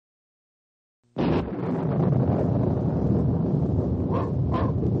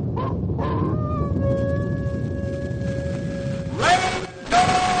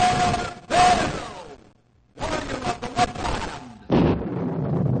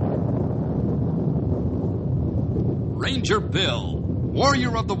Ranger Bill,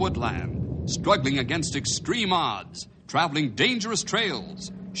 warrior of the woodland, struggling against extreme odds, traveling dangerous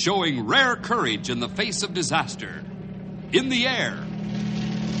trails, showing rare courage in the face of disaster. In the air.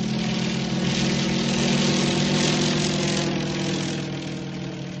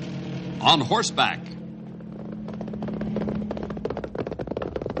 On horseback.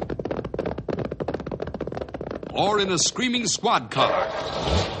 Or in a screaming squad car.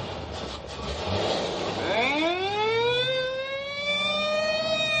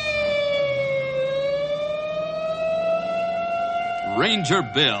 Ranger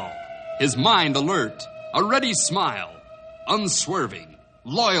Bill, his mind alert, a ready smile, unswerving,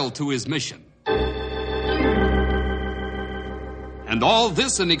 loyal to his mission. And all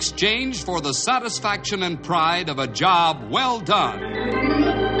this in exchange for the satisfaction and pride of a job well done.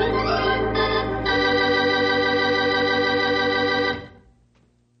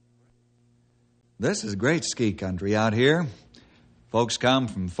 This is great ski country out here. Folks come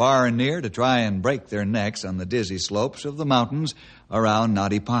from far and near to try and break their necks on the dizzy slopes of the mountains around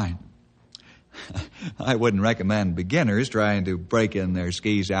Knotty Pine. I wouldn't recommend beginners trying to break in their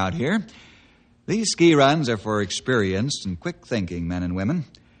skis out here. These ski runs are for experienced and quick-thinking men and women,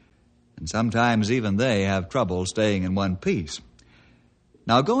 and sometimes even they have trouble staying in one piece.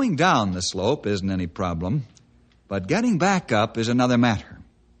 Now, going down the slope isn't any problem, but getting back up is another matter.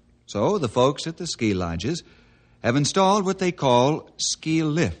 So the folks at the ski lodges have installed what they call ski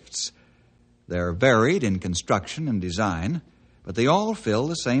lifts. They're varied in construction and design, but they all fill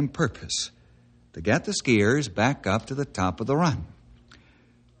the same purpose, to get the skiers back up to the top of the run.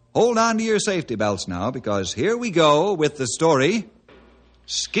 Hold on to your safety belts now, because here we go with the story,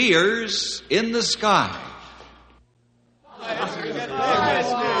 Skiers in the Sky.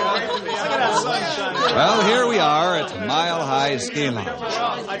 Well, here we are at Mile High Ski Lodge.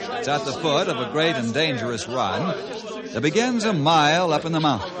 It's at the foot of a great and dangerous run that begins a mile up in the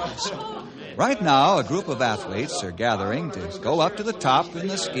mountains. Right now, a group of athletes are gathering to go up to the top in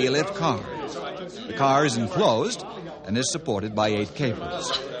the ski lift car. The car is enclosed and is supported by 8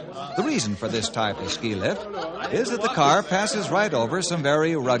 cables. The reason for this type of ski lift is that the car passes right over some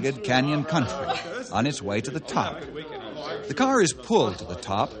very rugged canyon country on its way to the top. The car is pulled to the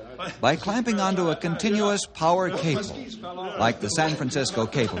top by clamping onto a continuous power cable, like the San Francisco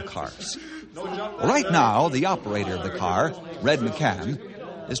cable cars. Right now, the operator of the car, Red McCann,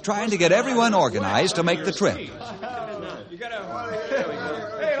 is trying to get everyone organized to make the trip.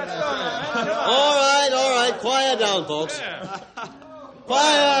 All right, quiet down, folks.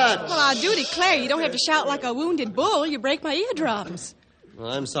 Quiet! Well, I do declare you don't have to shout like a wounded bull. You break my eardrums. Well,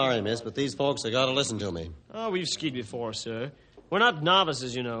 I'm sorry, miss, but these folks have got to listen to me. Oh, we've skied before, sir. We're not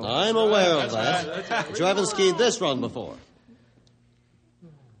novices, you know. I'm aware of that, but you haven't skied this run before.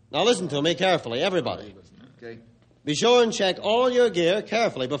 Now listen to me carefully, everybody. Okay. Be sure and check all your gear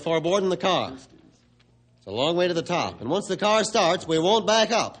carefully before boarding the car. It's a long way to the top, and once the car starts, we won't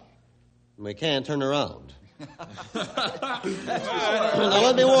back up. And we can't turn around. Now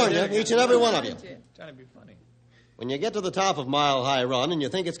let me warn you, each and every one of you. Trying to be funny. When you get to the top of Mile High Run and you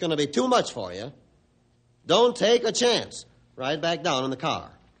think it's going to be too much for you, don't take a chance. Ride back down in the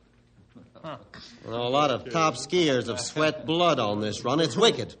car. You know, a lot of top skiers have sweat blood on this run. It's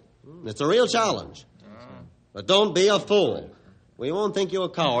wicked. It's a real challenge. But don't be a fool. We won't think you a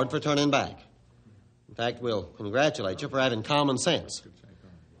coward for turning back. In fact, we'll congratulate you for having common sense.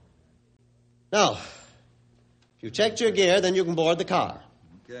 Now, if you've checked your gear, then you can board the car.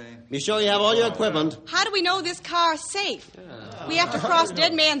 Okay. Be sure you have all your equipment. How do we know this car's safe? We have to cross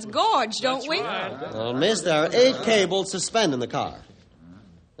Dead Man's Gorge, don't we? Well, miss, there are 8 cables suspending the car.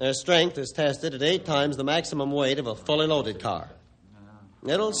 Their strength is tested at 8 times the maximum weight of a fully loaded car.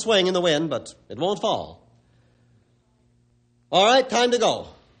 It'll swing in the wind, but it won't fall. All right, time to go.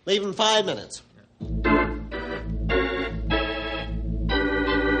 Leave in 5 minutes.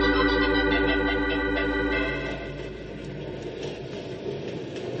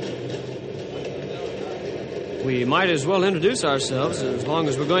 We might as well introduce ourselves as long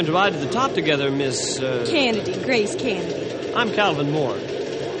as we're going to ride to the top together, Miss... Kennedy, Grace Kennedy. I'm Calvin Moore.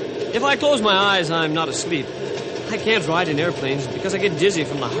 If I close my eyes, I'm not asleep. I can't ride in airplanes because I get dizzy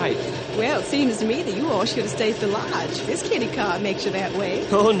from the height. Well, it seems to me that you all should have stayed at the lodge. This kiddie car makes you that way.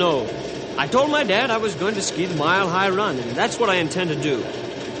 Oh, no. I told my dad I was going to ski the Mile High Run, and that's what I intend to do.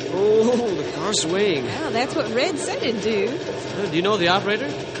 Oh, the car's swaying. Well, that's what Red said it'd do. Do you know the operator?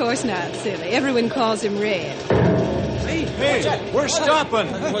 Of course not, silly. Everyone calls him Red. Hey, we're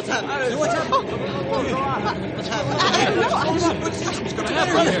stopping. What's happening? What's going to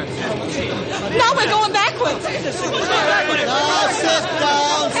happen here? Now we're going backwards. Now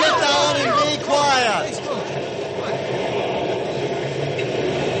sit down and be quiet.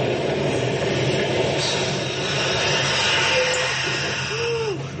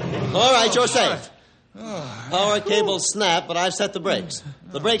 right, you're safe. Power cables snap, but I've set the brakes.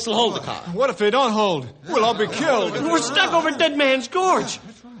 The brakes will hold the car. What if they don't hold? We'll all be killed. We're stuck over Dead Man's Gorge.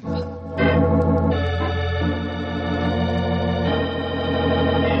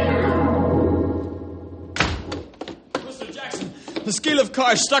 Mr. Jackson, the ski lift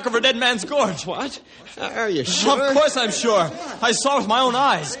car is stuck over Dead Man's Gorge. What? Are you sure? Of course I'm sure. I saw it with my own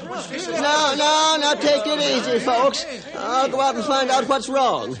eyes. No, take it easy, folks. I'll go out and find out what's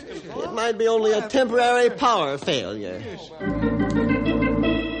wrong. It might be only a temporary power failure.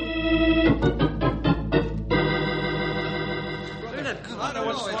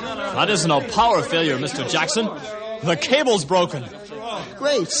 That isn't a power failure, Mr. Jackson. The cable's broken.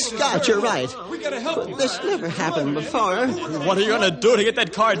 Great Scott, you're right. But this never happened before. What are you going to do to get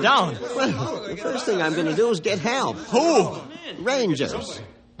that car down? Well, the first thing I'm going to do is get help. Who? Rangers.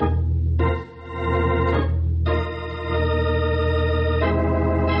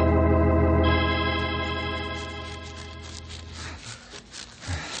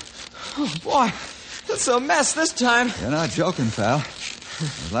 Oh, boy. It's a mess this time. You're not joking, pal.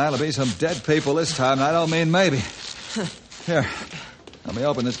 There's liable to be some dead people this time, and I don't mean maybe. Here, let me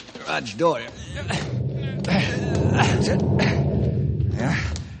open this garage door. Yeah.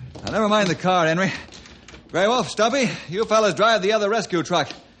 Now, never mind the car, Henry. Grey Wolf, Stumpy, you fellas drive the other rescue truck.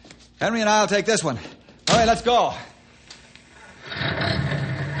 Henry and I'll take this one. All right, let's go.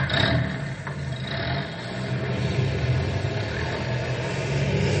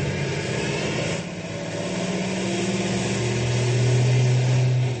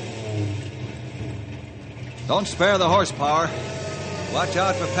 Don't spare the horsepower. Watch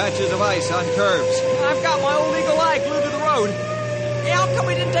out for patches of ice on curves. I've got my old eagle eye glued to the road. Hey, how come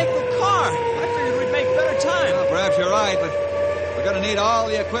we didn't take the car? I figured we'd make better time. Well, perhaps you're right, but we're going to need all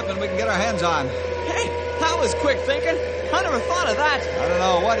the equipment we can get our hands on. Hey, that was quick thinking. I never thought of that. I don't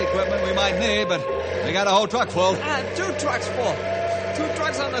know what equipment we might need, but we got a whole truck full. 2 trucks full. 2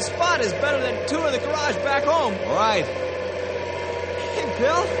 trucks on the spot is better than 2 in the garage back home. All right. Hey,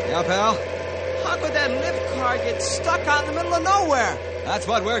 Bill, Yeah, pal? how could that lift car get stuck out in the middle of nowhere? That's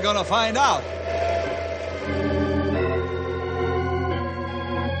what we're going to find out.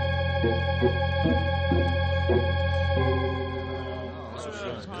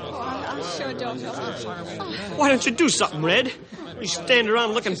 I sure don't know. Why don't you do something, Red? You stand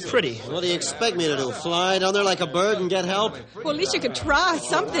around looking pretty. What do you expect me to do? Fly down there like a bird and get help? Well, at least you could try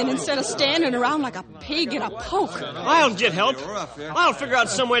something instead of standing around like a pig in a poke. I'll get help. I'll figure out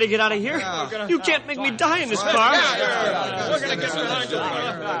some way to get out of here. You can't make me die in this car.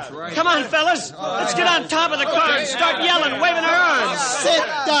 Come on, fellas. Let's get on top of the car and start yelling, waving our arms. Sit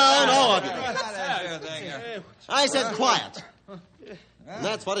down, all of you. I said quiet. And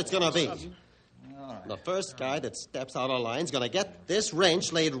that's what it's going to be. The first guy that steps out of line's going to get this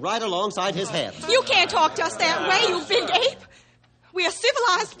wrench laid right alongside his head. You can't talk to us that way, you big ape. We are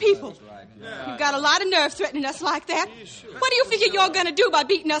civilized people. You've got a lot of nerve threatening us like that. What do you figure you're going to do by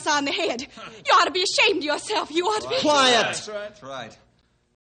beating us on the head? You ought to be ashamed of yourself. You ought to be... Quiet. That's right.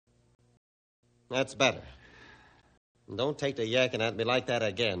 That's better. And don't take to yakking at me like that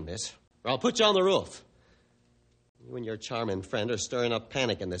again, miss, or I'll put you on the roof. You and your charming friend are stirring up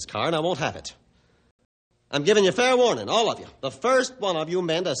panic in this car, and I won't have it. I'm giving you fair warning, all of you. The first one of you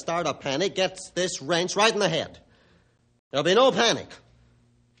men to start a panic gets this wrench right in the head. There'll be no panic.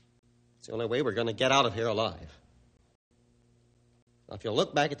 It's the only way we're going to get out of here alive. Now, if you'll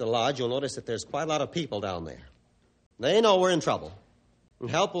look back at the lodge, you'll notice that there's quite a lot of people down there. They know we're in trouble. And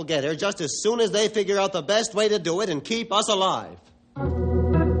help will get here just as soon as they figure out the best way to do it and keep us alive.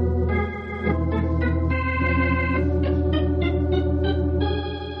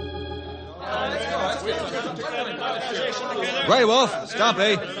 Grey Wolf,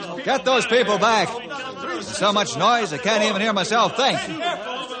 Stumpy, get those people back. There's so much noise I can't even hear myself think.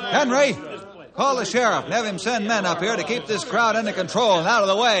 Henry, call the sheriff and have him send men up here to keep this crowd under control and out of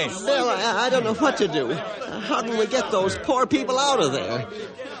the way. Bill, I don't know what to do. How can we get those poor people out of there?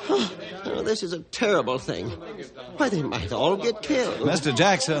 Oh, this is a terrible thing. Why, they might all get killed. Mr.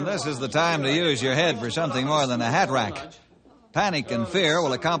 Jackson, this is the time to use your head for something more than a hat rack. Panic and fear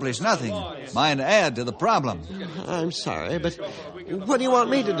will accomplish nothing. Might add to the problem. I'm sorry, but what do you want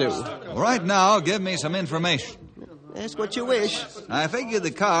me to do? Right now, give me some information. Ask what you wish. I figure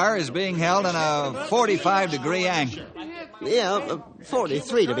the car is being held in a 45-degree angle. Yeah,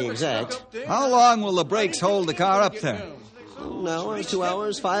 43 to be exact. How long will the brakes hold the car up there? An hour, 2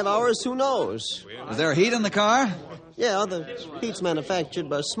 hours, 5 hours, who knows? Is there heat in the car? Yeah, the heat's manufactured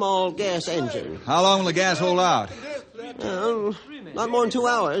by a small gas engine. How long will the gas hold out? Not more than 2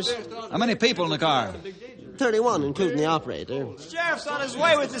 hours. How many people in the car? 31, including the operator. Sheriff's on his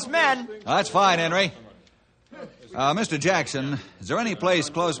way with his men. That's fine, Henry. Mr. Jackson, is there any place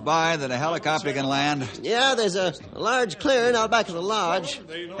close by that a helicopter can land? Yeah, there's a large clearing out back of the lodge.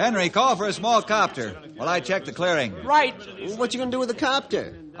 Henry, call for a small copter while I check the clearing. Right. What you gonna do with the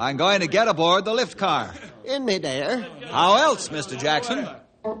copter? I'm going to get aboard the lift car. In midair. How else, Mr. Jackson?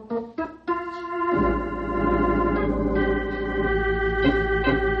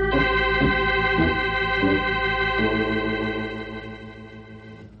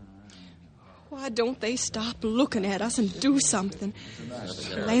 Why don't they stop looking at us and do something?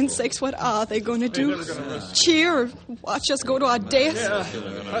 For land's sakes, what are they going to do? Cheer or watch us go to our death?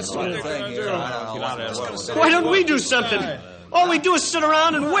 Why don't we do something? All we do is sit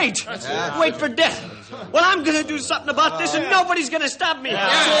around and wait. Wait for death. Well, I'm going to do something about this, and nobody's going to stop me. Sit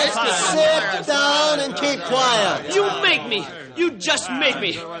down and keep quiet. You make me. You just make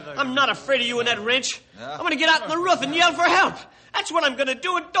me. I'm not afraid of you and that wrench. I'm going to get out on the roof and yell for help. That's what I'm going to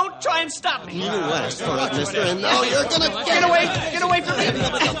do, and don't try and stop me. You asked for it, mister, and now you're going to Get away. Get away from me.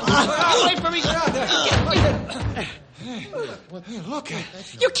 Away from me. Look.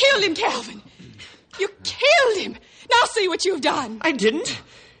 You killed him, Calvin. You killed him. Now see what you've done. I didn't.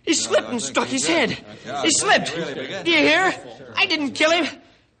 He slipped and struck his head. He slipped. Do you hear? I didn't kill him.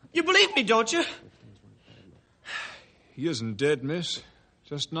 You believe me, don't you? He isn't dead, miss.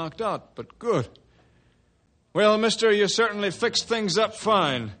 Just knocked out, but good. Well, mister, you certainly fixed things up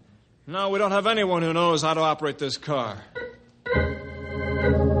fine. Now we don't have anyone who knows how to operate this car.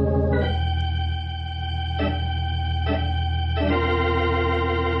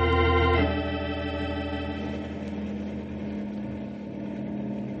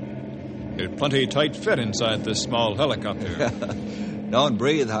 It's plenty tight fit inside this small helicopter. Don't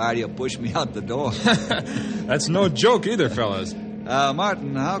breathe hard, you'll push me out the door. That's no joke either, fellas.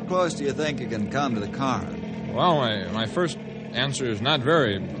 Martin, how close do you think you can come to the car? Well, my first answer is not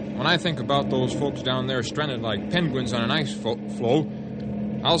very. When I think about those folks down there stranded like penguins on an ice floe,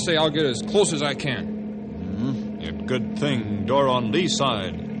 I'll say I'll get as close as I can. Mm-hmm. It's good thing door on lee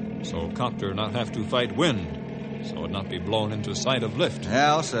side, so copter not have to fight wind, so it not be blown into sight of lift.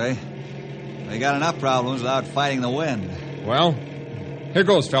 Yeah, I'll say. They got enough problems without fighting the wind. Well, here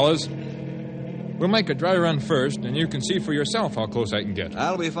goes, fellas. We'll make a dry run first, and you can see for yourself how close I can get.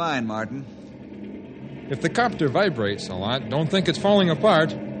 That'll be fine, Martin. If the copter vibrates a lot, don't think it's falling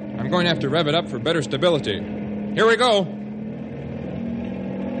apart. I'm going to have to rev it up for better stability. Here we go.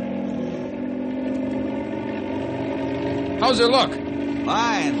 How's it look?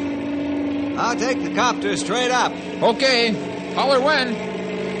 Fine. I'll take the copter straight up. Okay. Holler when.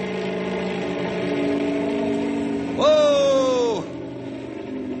 Whoa!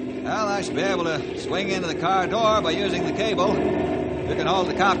 Well, I should be able to swing into the car door by using the cable. You can hold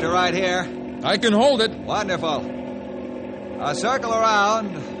the copter right here. I can hold it. Wonderful. I'll circle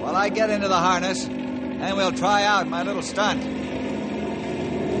around while I get into the harness, and we'll try out my little stunt.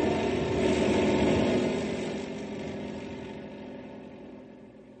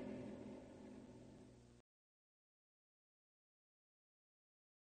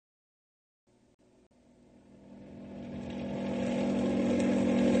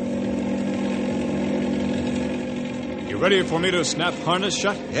 You ready for me to snap harness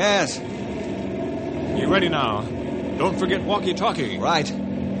shut? Yes. You ready now? Don't forget walkie-talkie. Right.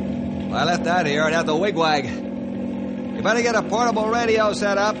 If I left that here, I'd have the wigwag. You better get a portable radio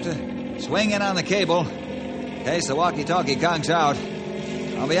set up to swing in on the cable in case the walkie-talkie conks out.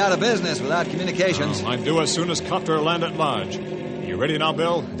 I'll be out of business without communications. I'd do as soon as copter land at lodge. You ready now,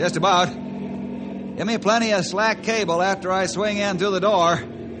 Bill? Just about. Give me plenty of slack cable after I swing in through the door,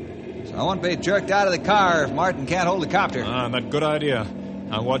 so I won't be jerked out of the car if Martin can't hold the copter. That good idea.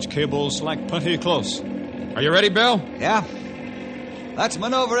 I'll watch cables slack plenty close. Are you ready, Bill? Yeah. Let's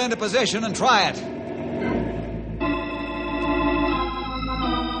maneuver into position and try it.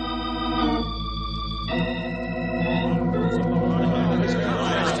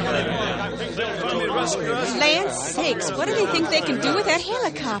 Land's sakes, what do they think they can do with that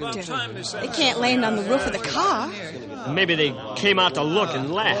helicopter? They can't land on the roof of the car. Maybe they came out to look and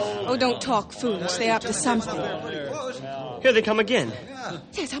laugh. Oh, don't talk foolish. They're up to something. Here they come again.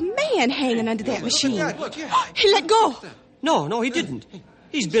 There's a man hanging under that machine. He let go. No, he didn't.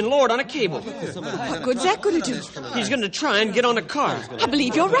 He's been lowered on a cable. What good's that going to do? He's going to try and get on the car. I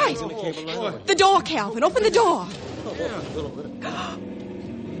believe you're right. The door, Calvin. Open the door.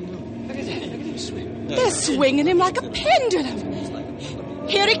 They're swinging him like a pendulum.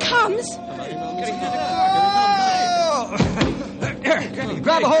 Here he comes.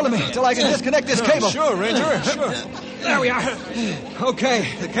 Grab a hold of me till I can disconnect this cable. Sure, Ranger, sure. There we are. Okay,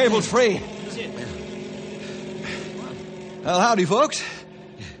 the cable's free. Well, howdy, folks.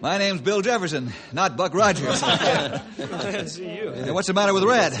 My name's Bill Jefferson, not Buck Rogers. Glad to see you. What's the matter with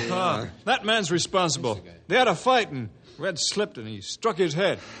Red? That man's responsible. They had a fight, and Red slipped, and he struck his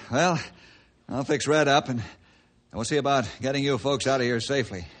head. Well, I'll fix Red up, and we'll see about getting you folks out of here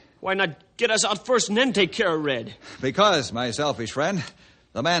safely. Why not get us out first and then take care of Red? Because, my selfish friend,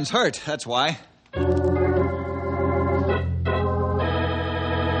 the man's hurt, that's why.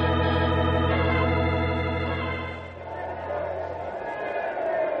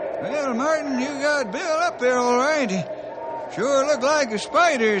 Well, Martin, you got Bill up there all right. He sure looked like a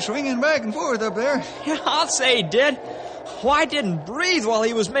spider swinging back and forth up there. Yeah, I'll say he did. Why didn't breathe while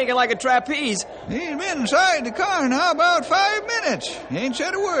he was making like a trapeze? He's been inside the car now about 5 minutes. He ain't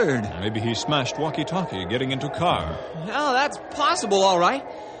said a word. Maybe he smashed walkie-talkie getting into car. Well, that's possible, all right.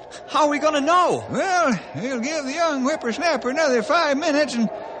 How are we going to know? Well, he'll give the young whippersnapper another 5 minutes and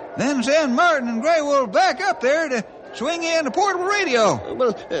then send Martin and Grey Wolf back up there to swing in a portable radio.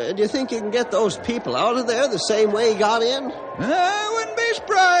 Well, do you think you can get those people out of there the same way he got in? I wouldn't be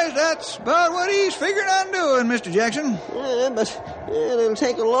surprised. That's about what he's figuring on doing, Mr. Jackson. But it'll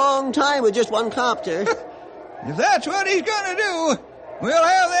take a long time with just one copter. If that's what he's going to do, we'll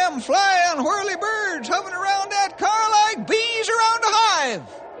have them flying whirly birds hovering around that car like bees around a hive.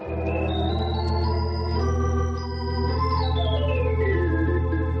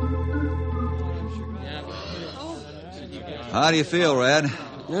 How do you feel, Red?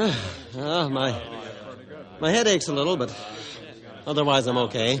 My head aches a little, but otherwise I'm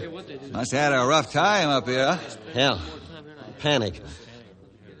okay. Must have had a rough time up here. Hell, panic.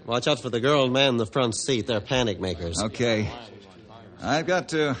 Watch out for the girl and man in the front seat. They're panic makers. Okay. I've got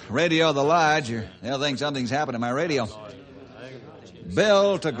to radio the lodge, or they'll think something's happened to my radio.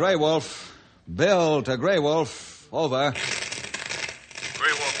 Bill to Grey Wolf. Bill to Grey Wolf. Over.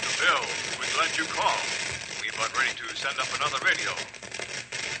 Grey Wolf to Bill. We're glad you called. We're about ready to send up another radio.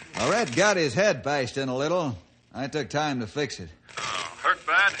 Well, Red got his head bashed in a little. I took time to fix it. Hurt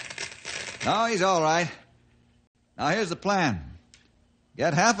bad? No, he's all right. Now, here's the plan.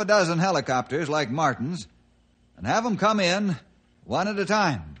 Get half a dozen helicopters like Martin's and have them come in one at a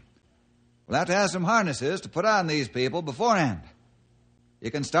time. We'll have to have some harnesses to put on these people beforehand. You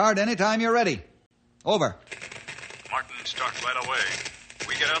can start any time you're ready. Over. Martin, start right away.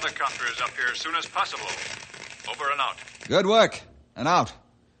 We get other copters up here as soon as possible. Over and out. Good work. And out.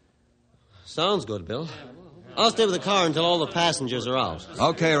 Sounds good, Bill. I'll stay with the car until all the passengers are out.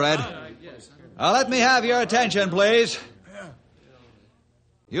 Okay, Red. Now, let me have your attention, please.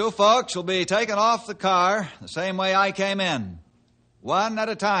 You folks will be taken off the car the same way I came in. One at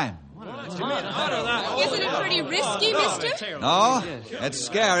a time. Isn't it pretty risky, mister? No, it's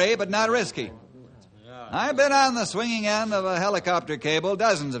scary, but not risky. I've been on the swinging end of a helicopter cable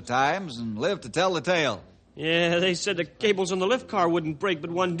dozens of times and lived to tell the tale. Yeah, they said the cables on the lift car wouldn't break,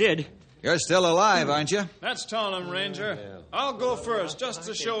 but one did. You're still alive, aren't you? That's telling him, Ranger. I'll go first, just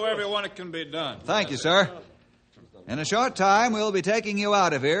to show everyone it can be done. Thank you, sir. In a short time, we'll be taking you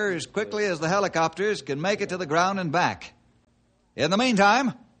out of here as quickly as the helicopters can make it to the ground and back. In the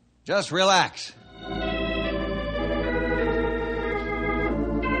meantime, just relax.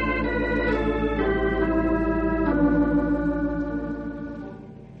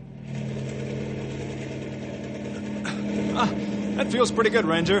 That feels pretty good,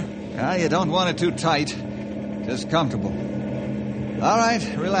 Ranger. You don't want it too tight. Just comfortable. All right,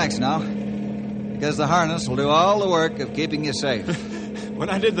 relax now. Because the harness will do all the work of keeping you safe. When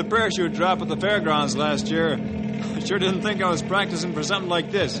I did the parachute drop at the fairgrounds last year, I sure didn't think I was practicing for something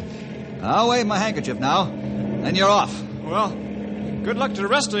like this. I'll wave my handkerchief now, then you're off. Well, good luck to the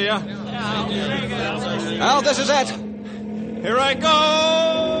rest of you. Al, this is it. Here I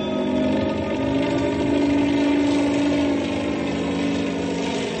go!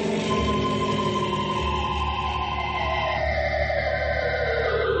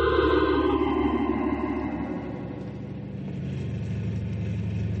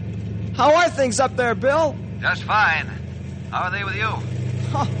 How are things up there, Bill? Just fine. How are they with you?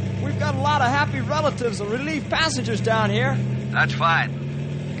 Huh, we've got a lot of happy relatives and relief passengers down here. That's fine.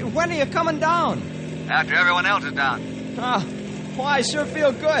 When are you coming down? After everyone else is down. Why, I sure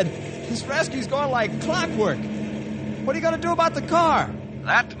feel good. This rescue's going like clockwork. What are you going to do about the car?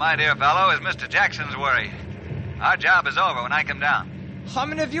 That, my dear fellow, is Mr. Jackson's worry. Our job is over when I come down. How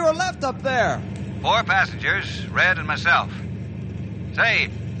many of you are left up there? 4 passengers, Red and myself.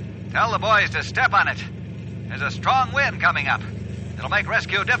 Say, tell the boys to step on it. There's a strong wind coming up. It'll make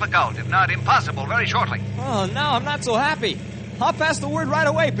rescue difficult, if not impossible, very shortly. Oh, now I'm not so happy. I'll pass the word right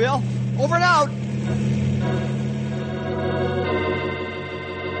away, Bill. Over and out.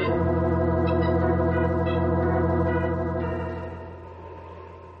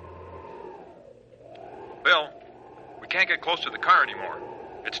 to the car anymore.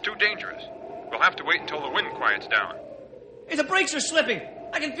 It's too dangerous. We'll have to wait until the wind quiets down. Hey, the brakes are slipping.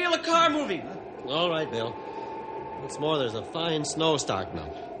 I can feel the car moving. All right, Bill. What's more, there's a fine snow starting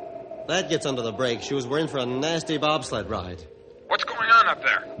up. If that gets under the brake shoes, we're in for a nasty bobsled ride. What's going on up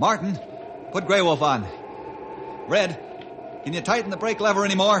there? Martin, put Grey Wolf on. Red, can you tighten the brake lever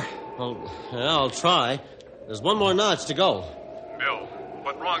anymore? Well, yeah, I'll try. There's one more notch to go. Bill,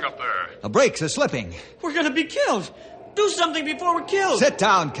 what's wrong up there? The brakes are slipping. We're going to be killed. Do something before we're killed. Sit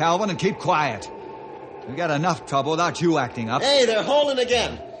down, Calvin, and keep quiet. We've got enough trouble without you acting up. Hey, they're holding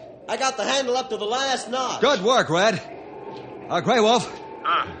again. I got the handle up to the last notch. Good work, Red. Grey Wolf,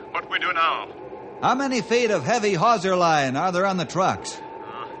 What we do now? how many feet of heavy hawser line are there on the trucks?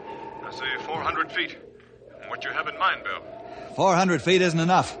 I say 400 feet. What you have in mind, Bill? 400 feet isn't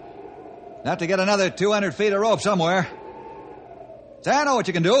enough. Have to get another 200 feet of rope somewhere. Say, I know what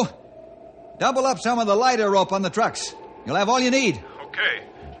you can do. Double up some of the lighter rope on the trucks. You'll have all you need. Okay.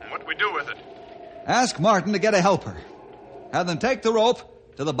 What we do with it? Ask Martin to get a helper. Have them take the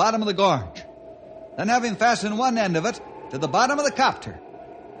rope to the bottom of the gorge. Then have him fasten one end of it to the bottom of the copter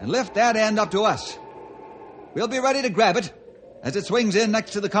and lift that end up to us. We'll be ready to grab it as it swings in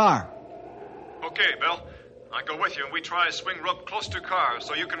next to the car. Okay, Bill. I'll go with you and we try to swing rope close to car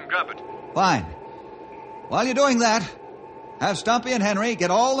so you can grab it. Fine. While you're doing that, have Stumpy and Henry get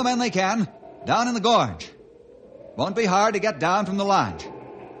all the men they can down in the gorge. Won't be hard to get down from the lodge.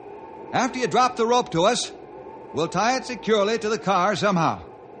 After you drop the rope to us, we'll tie it securely to the car somehow.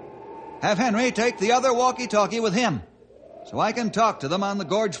 Have Henry take the other walkie-talkie with him so I can talk to them on the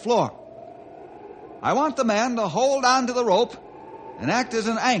gorge floor. I want the men to hold on to the rope and act as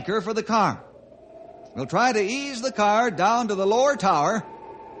an anchor for the car. We'll try to ease the car down to the lower tower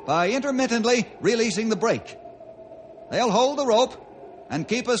by intermittently releasing the brake. They'll hold the rope and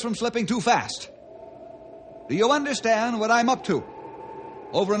keep us from slipping too fast. Do you understand what I'm up to?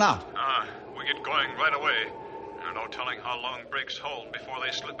 Over and out. We get going right away. There's no telling how long brakes hold before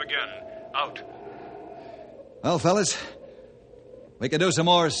they slip again. Out. Well, fellas, we can do some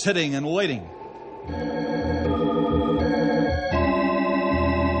more sitting and waiting.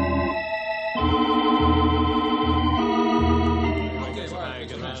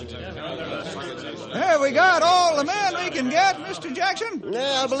 Have we got all the men we can get, Mr. Jackson?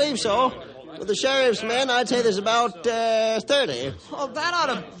 Yeah, I believe so. With the sheriff's men, I'd say there's about 30. Oh, that ought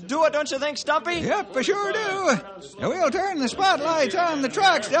to do it, don't you think, Stumpy? Yep, I sure do. Now, we'll turn the spotlights on the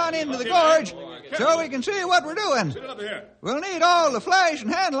trucks down into the gorge so we can see what we're doing. We'll need all the flash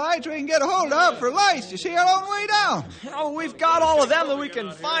and hand lights we can get a hold of for lights to see our own way down. Oh, we've got all of them that we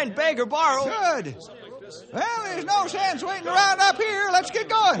can find, beg, or borrow. Good. Well, there's no sense waiting around up here. Let's get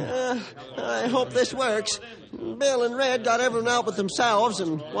going. I hope this works. Bill and Red got everyone out but themselves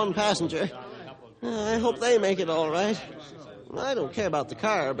and one passenger. I hope they make it all right. I don't care about the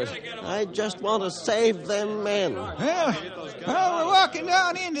car, but I just want to save them men. Well, we're walking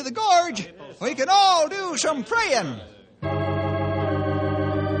down into the gorge. We can all do some praying.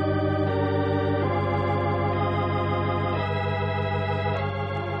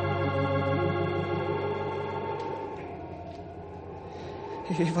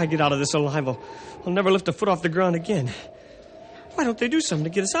 If I get out of this alive, I'll never lift a foot off the ground again. Why don't they do something to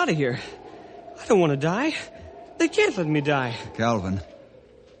get us out of here? I don't want to die. They can't let me die. Calvin,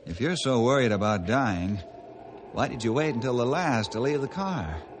 if you're so worried about dying, why did you wait until the last to leave the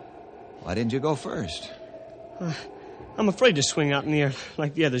car? Why didn't you go first? I'm afraid to swing out in the air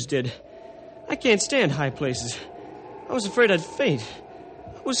like the others did. I can't stand high places. I was afraid I'd faint.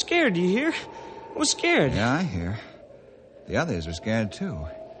 I was scared, do you hear? I was scared. Yeah, I hear. The others were scared, too.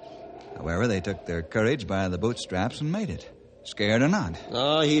 However, they took their courage by the bootstraps and made it. Scared or not.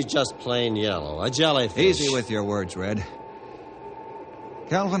 Oh, he's just plain yellow. A jellyfish. Easy with your words, Red.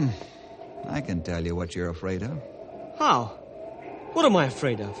 Calvin, I can tell you what you're afraid of. How? What am I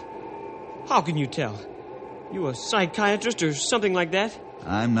afraid of? How can you tell? You a psychiatrist or something like that?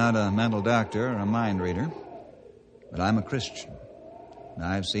 I'm not a mental doctor or a mind reader, but I'm a Christian. And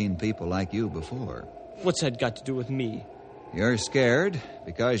I've seen people like you before. What's that got to do with me? You're scared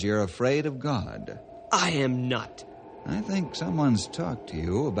because you're afraid of God. I am not. I think someone's talked to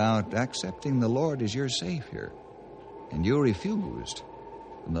you about accepting the Lord as your Savior, and you refused.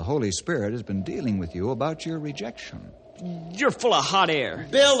 And the Holy Spirit has been dealing with you about your rejection. You're full of hot air.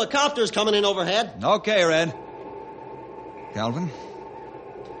 Bill, the copter's coming in overhead. Okay, Red. Calvin,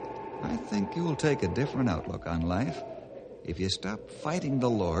 I think you'll take a different outlook on life if you stop fighting the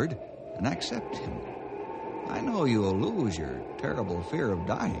Lord and accept Him. I know you'll lose your terrible fear of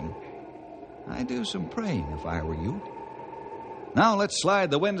dying. I'd do some praying if I were you. Now let's slide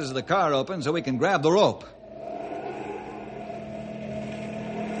the windows of the car open so we can grab the rope.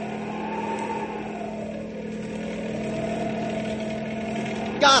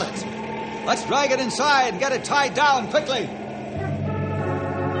 got it. Let's drag it inside and get it tied down quickly.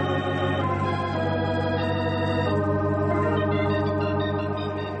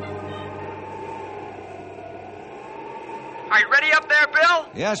 Are you ready up there, Bill?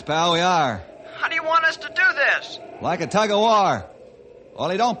 Yes, pal, we are. How do you want us to do this? Like a tug of war.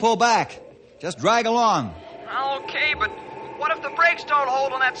 Only don't pull back. Just drag along. Okay, but what if the brakes don't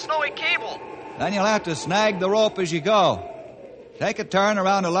hold on that snowy cable? Then you'll have to snag the rope as you go. Take a turn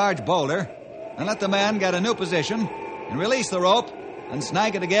around a large boulder and let the man get a new position and release the rope and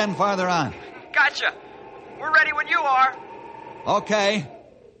snag it again farther on. Gotcha. We're ready when you are. Okay.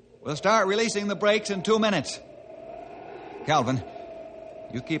 We'll start releasing the brakes in 2 minutes. Calvin,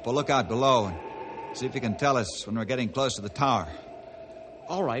 you keep a lookout below and see if you can tell us when we're getting close to the tower.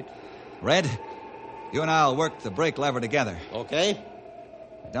 All right. Red, you and I'll work the brake lever together. Okay.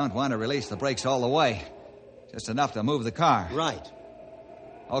 I don't want to release the brakes all the way. Just enough to move the car. Right.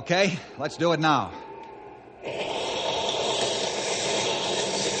 Okay, let's do it now.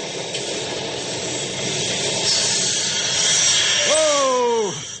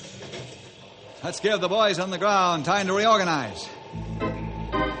 Whoa! Let's give the boys on the ground time to reorganize.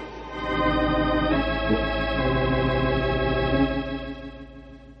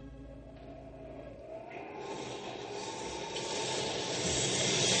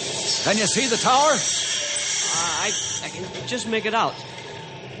 Can you see the tower? I can just make it out.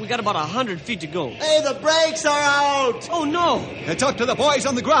 We got about 100 feet to go. Hey, the brakes are out! Oh, no! It's up to the boys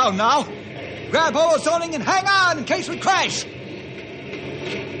on the ground now. Grab hold of something and hang on in case we crash. Hey,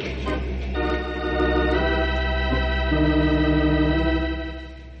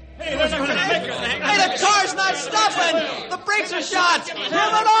 the car's not stopping! The brakes are shot! Give it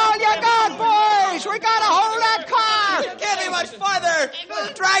all you got, boys! We gotta hold that car! Can't be much farther!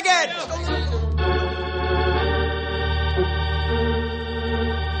 Drag it!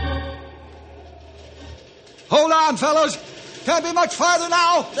 Hold on, fellows. Can't be much farther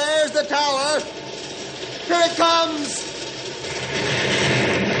now. There's the tower. Here it comes.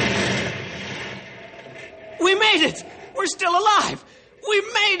 We made it! We're still alive! We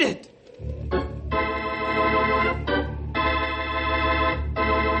made it!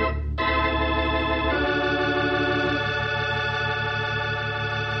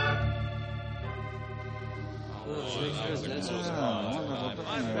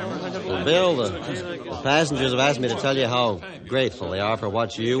 Bill, the passengers have asked me to tell you how grateful they are for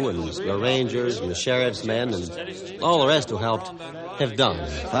what you and the rangers and the sheriff's men and all the rest who helped have done.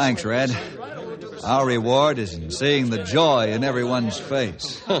 Thanks, Red. Our reward is in seeing the joy in everyone's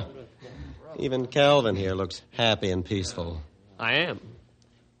face. Even Calvin here looks happy and peaceful. I am.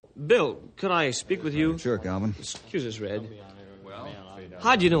 Bill, could I speak with you? Sure, Calvin. Excuse us, Red.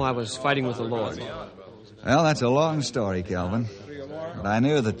 How'd you know I was fighting with the Lord? Well, that's a long story, Calvin. But I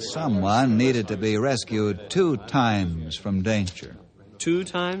knew that someone needed to be rescued 2 times from danger. 2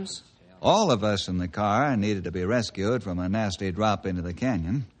 times? All of us in the car needed to be rescued from a nasty drop into the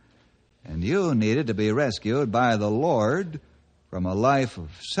canyon. And you needed to be rescued by the Lord from a life of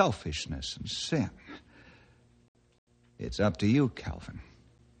selfishness and sin. It's up to you, Calvin.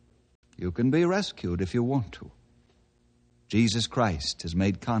 You can be rescued if you want to. Jesus Christ has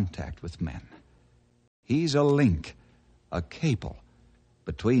made contact with men. He's a link, a cable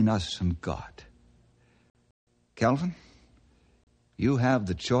between us and God. Calvin, you have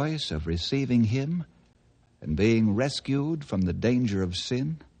the choice of receiving him and being rescued from the danger of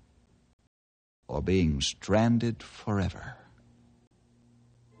sin, or being stranded forever.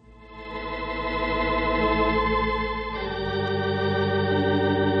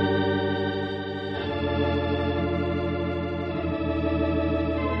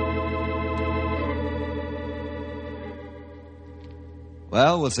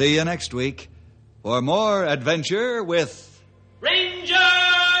 Well, we'll see you next week for more adventure with